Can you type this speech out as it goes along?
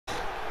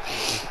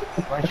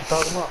Why don't you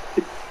call them up?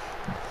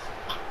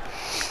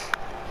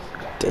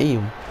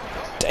 Damn.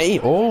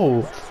 Damn.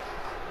 Oh.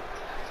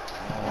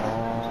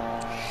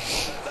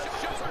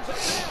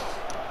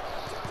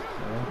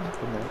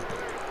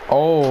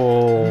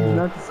 Oh.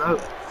 Nuts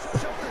out.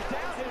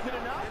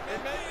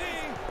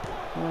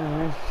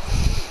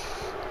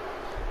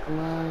 Come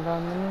on,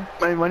 Dominic.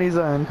 My money's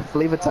on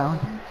Flavor Town.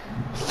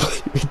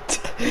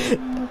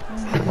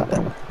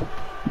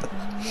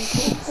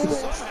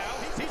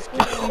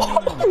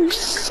 Oh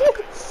shit.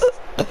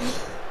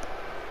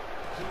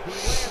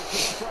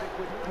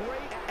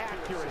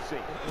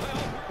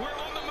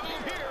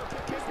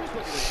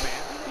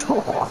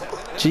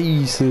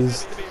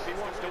 Jesus.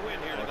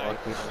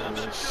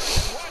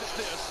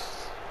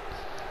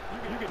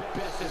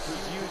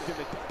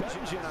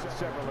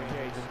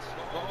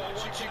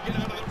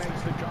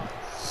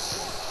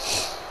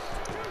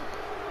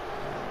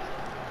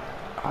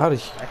 How did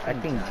he... I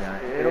think John.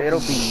 It'll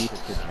be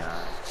used to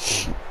John.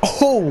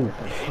 Oh!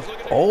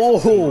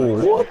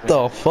 Oh! What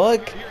the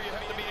fuck?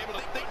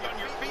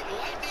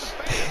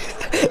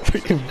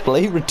 Freaking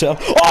flavor town.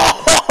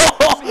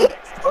 Oh!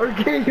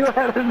 Okay, you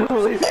out of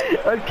nowhere.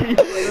 Okay, you out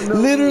of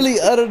nowhere.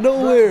 Literally out of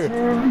nowhere.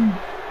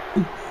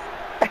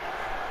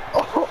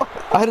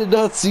 I did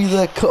not see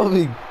that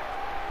coming.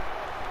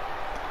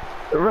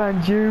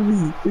 Run,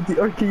 Jeremy, with the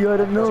RKO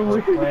out of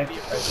nowhere.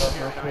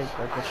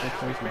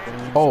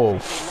 Oh,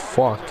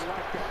 fuck.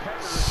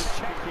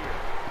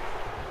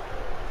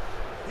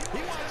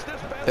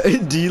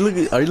 Do you look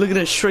at, are you looking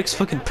at Shrek's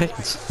fucking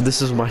pants?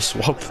 This is my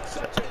swap.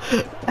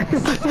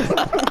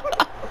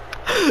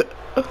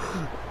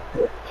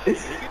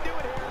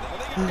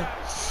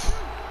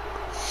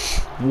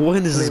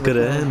 When is this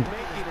gonna end?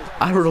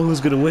 I don't know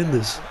who's gonna win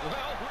this.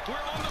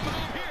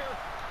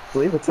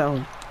 Flavor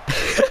Town.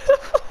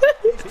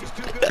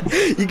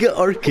 You get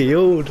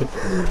RKO'd.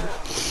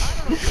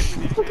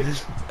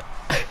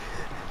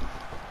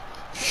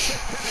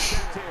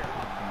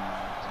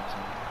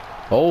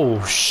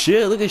 Oh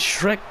shit, look at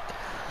Shrek.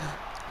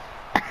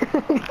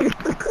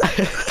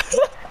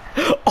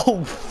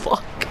 Oh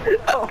fuck.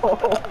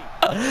 Oh.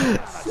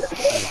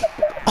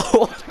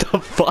 What the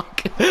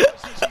fuck?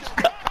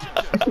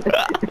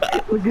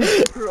 Look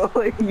at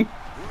Troy.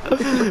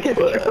 Look at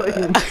Troy.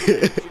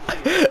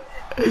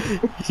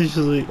 He's just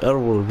like, I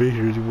don't want to be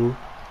here anymore.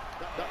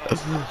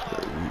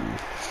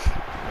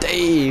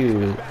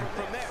 Damn.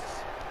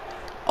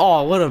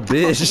 Oh, what a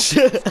bitch.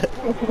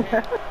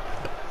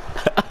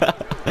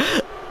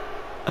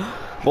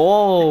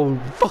 Oh,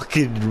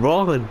 fucking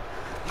Ron.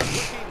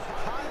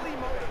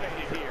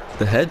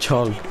 The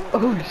hedgehog.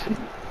 Oh shit.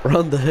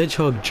 Ron the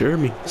hedgehog,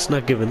 Jeremy. It's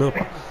not giving up.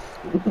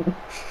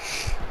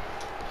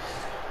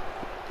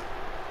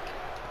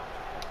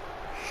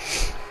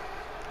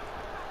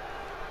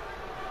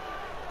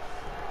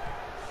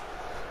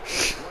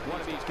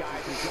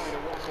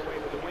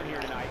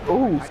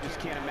 Oh.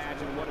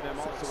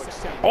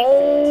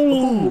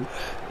 Oh!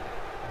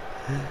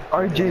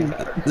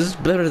 RJ. This is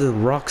better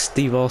than Rock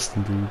Steve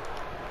Austin, dude.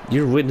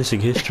 You're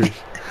witnessing history.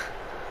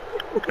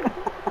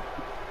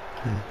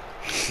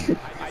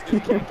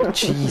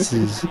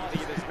 Jesus.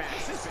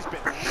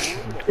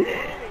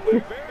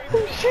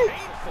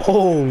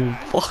 Oh,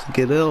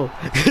 fucking hell.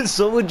 Can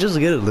someone just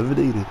get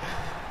eliminated?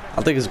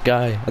 I think it's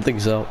Guy. I think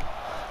he's out.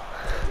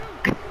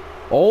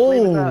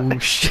 Oh,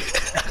 shit.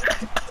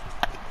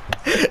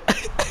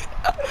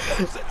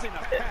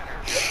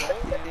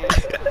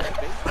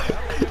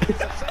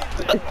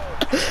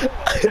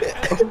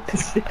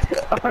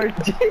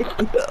 RJ.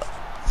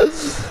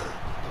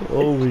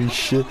 Holy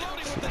shit.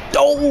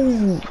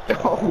 Oh!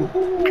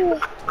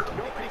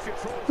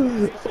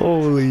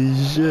 Holy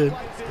shit.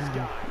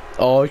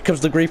 Oh, here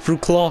comes the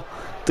grapefruit claw.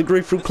 The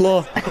grapefruit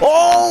claw.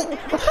 Oh!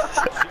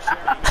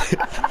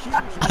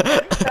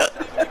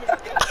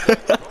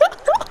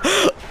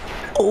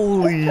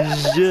 Holy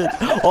shit.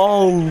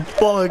 Oh,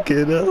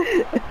 fucking hell.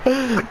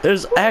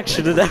 There's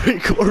action in every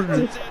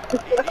corner.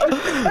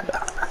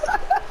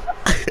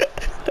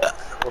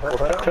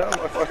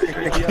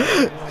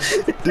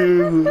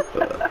 Dude.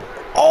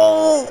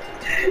 Oh!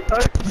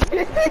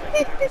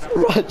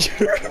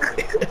 Roger.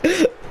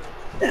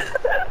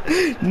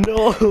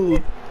 No.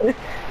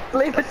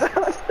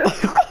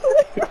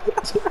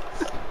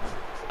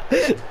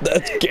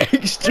 That's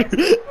gangster.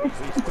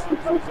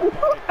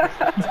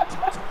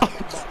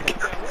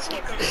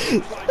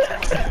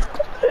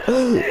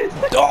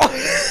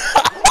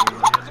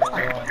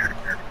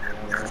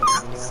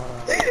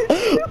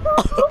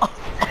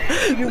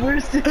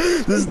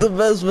 This is the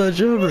best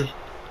match ever.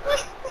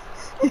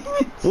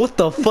 What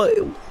the fuck?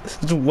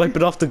 Just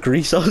wiping off the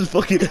grease on his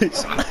fucking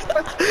eyes.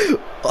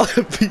 On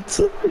a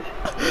pizza.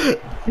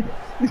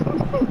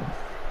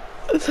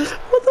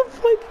 What the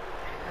fuck?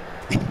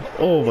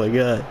 Oh my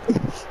god.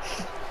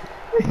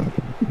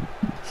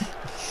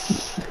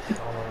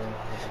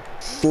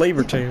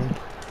 Flavor Town.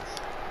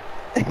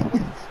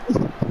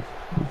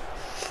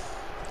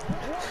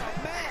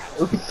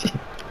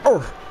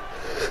 Oh.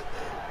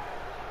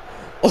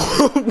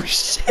 Oh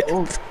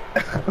shit.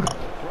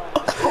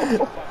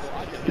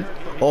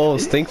 Oh,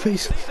 stink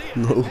face?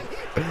 No.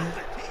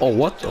 Oh,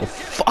 what the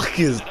fuck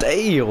is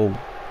damn?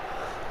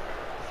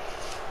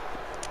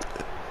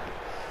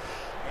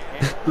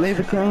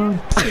 Flavor Town.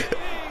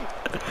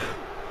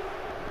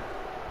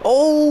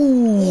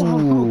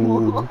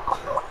 Oh!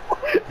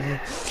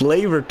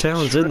 Flavor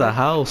Town's in the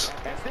house.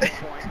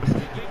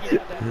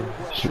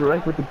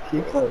 Shrek with the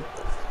kick.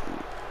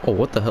 Oh,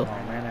 what the hell?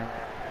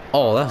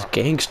 Oh, that's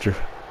gangster.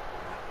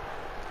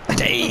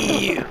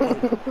 Damn!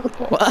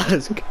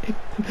 What?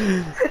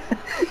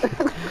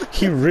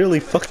 He really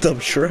fucked up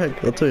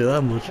Shrek, I'll tell you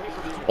that much.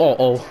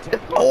 Oh.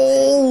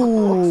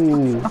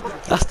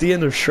 That's the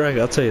end of Shrek,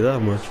 I'll tell you that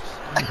much.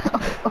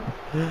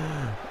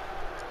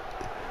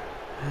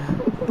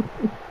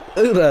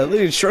 Look at that, look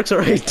at Shrek's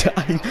already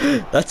dying.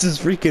 That's his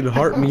freaking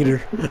heart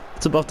meter.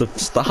 It's about to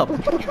stop.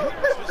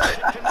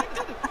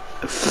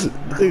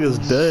 Nigga's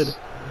dead.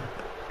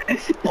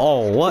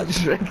 Oh, what?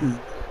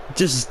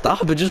 Just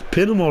stop it, just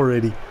pin him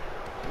already.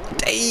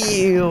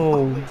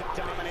 Damn.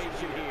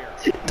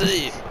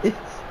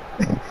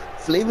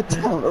 Flavor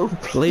Town. Oh,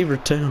 Flavor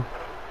Town.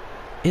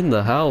 In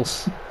the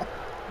house.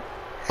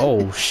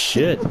 Oh,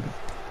 shit.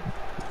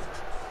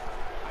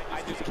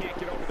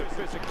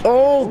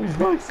 Oh,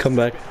 come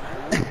back.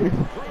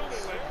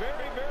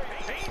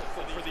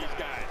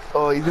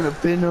 Oh, he's gonna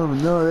pin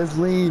him. No, that's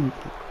lame.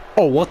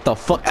 Oh, what the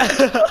fuck?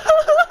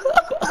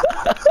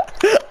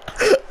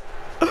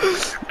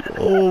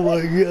 Oh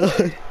my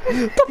god.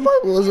 What the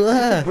fuck was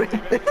that?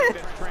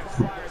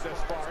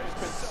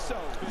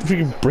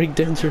 Freaking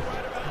breakdancer.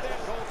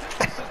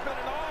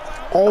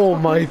 Oh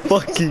my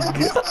fucking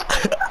god.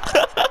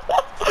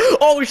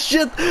 Oh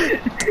shit!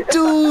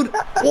 Dude!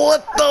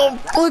 What the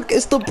fuck?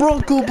 It's the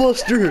Bronco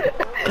Buster!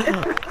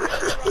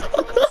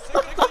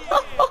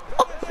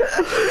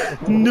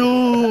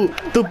 No!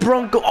 The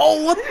Bronco!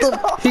 Oh, what the?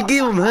 He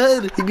gave him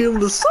head! He gave him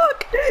the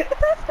suck! He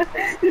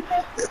gave him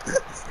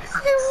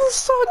the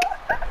suck!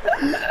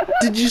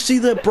 Did you see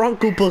that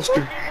Bronco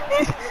Buster?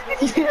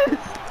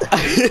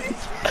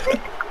 Yes.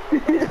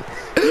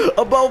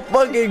 About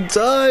fucking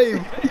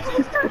time!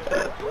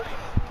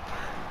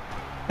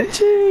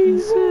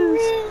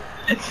 Jesus!